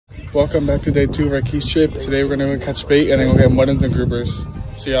Welcome back to day 2 of our Keys trip. Today we're gonna catch bait and then go get muddins and groupers.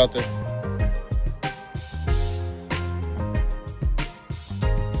 See you out there.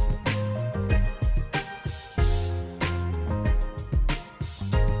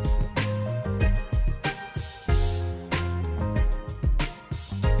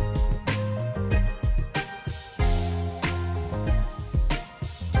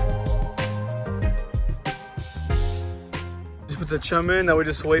 Put the chum in, now we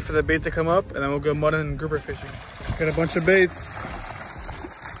just wait for the bait to come up and then we'll go muddin and grouper fishing. Got a bunch of baits.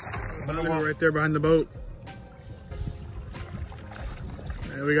 Another one right there behind the boat.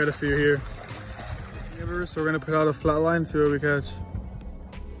 And we got a few here. So we're gonna put out a flat line, see what we catch.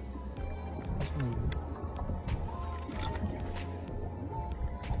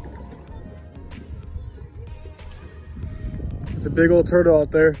 There's a big old turtle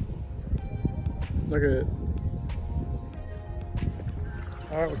out there. Look at it.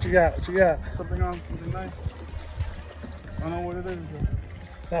 All right, what you got? What you got? Something nice. I don't know what it is.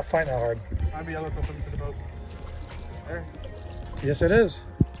 It's not fighting that hard. Might be yellowtail put into the boat. There. Yes, it is.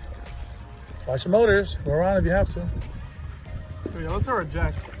 Watch the motors. Go around if you have to. Is it yellowtail or a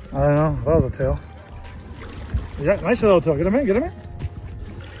jack? I don't know. That was a tail. Yeah, nice yellowtail. Get him in. Get him in.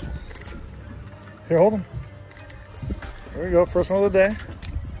 Here, hold him. There we go. First one of the day.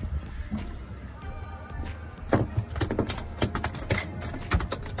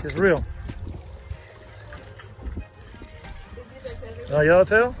 It's real.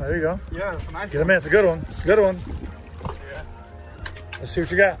 Yellowtail? There you go. Yeah, it's a nice one. Get him in. It's a good one. Good one. Yeah. Let's see what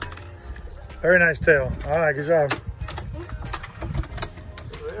you got. Very nice tail. All right, good job.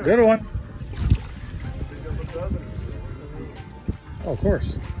 Good one. Oh, of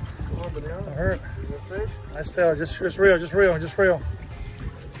course. Don't hurt. Nice tail. Just real.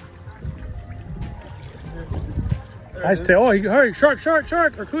 Nice tail. Oh, hurry. Shark, or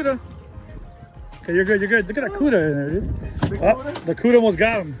cuda. Okay, you're good. Look at that cuda in there, dude. Oh, the cuda almost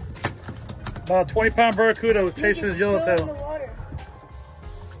got him. About a 20-pound barracuda was chasing his yellowtail.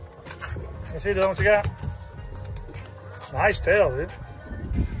 Let me see, Dylan, what you got? Nice tail, dude.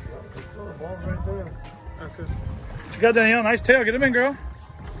 That's good. What you got, Danielle? Nice tail. Get him in, girl.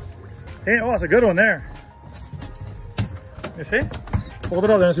 Hey, oh, that's a good one there. You see? Hold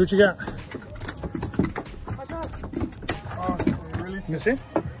it up there. See what you got. You see?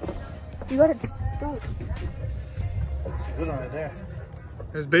 You got it stuck. That's a good one right there.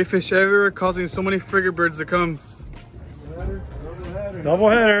 There's bait fish everywhere, causing so many frigate birds to come. Double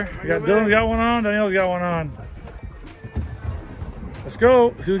header. You got Dylan's got one on, Danielle's got one on. Let's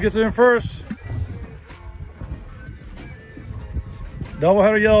go. See who gets it in first. Double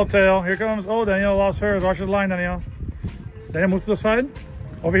header yellowtail. Here comes. Oh, Danielle lost hers. Watch his line, Danielle. Danielle, move to the side.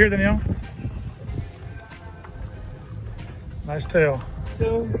 Over here, Danielle. Nice tail.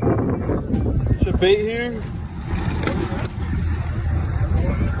 Should bait here.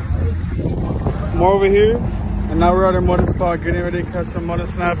 More over here. And now we're at our muddin spot, getting ready to catch some muddin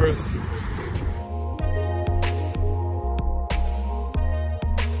snappers.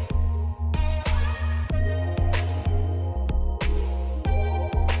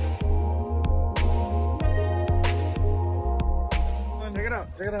 Check it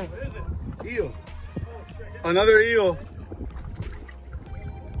out. What is it? Eel. Another eel.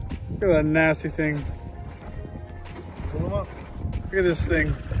 Look at that nasty thing. Pull him up. Look at this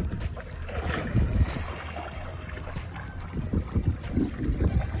thing.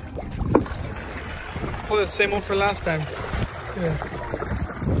 Pull the same one for last time. Yeah.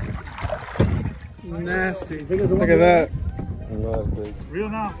 Nasty. Look at that. Real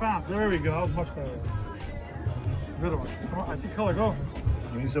now found. There we go. Much better. Good one. Come on, I see color. Go.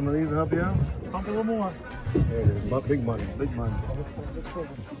 You need some of these to help you out? Pump a little more. There it is. Big money. Big money.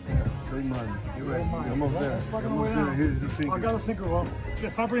 Big money. You're right. You're almost there. Almost there. Here's the secret. I got a sinker well. Yeah,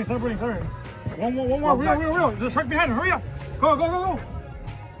 stop breathing. Sorry. One more. Real. There's a shark behind him. Hurry up. Go.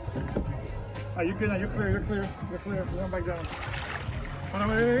 You're good now. You're clear. We're going back down. Hold on,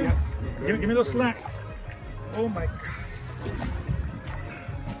 wait. Yeah. Give me those slack. Oh my God.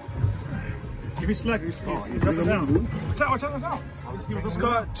 Give me slack. He's up and down. Watch out. Just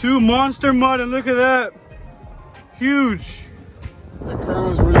got 2 monster mud and look at that. Huge. The current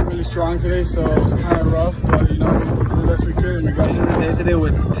was really strong today, so it was kind of rough, but you know, we did the best we could and we got some day today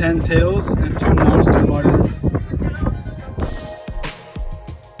with 10 tails and 2 monster muddins.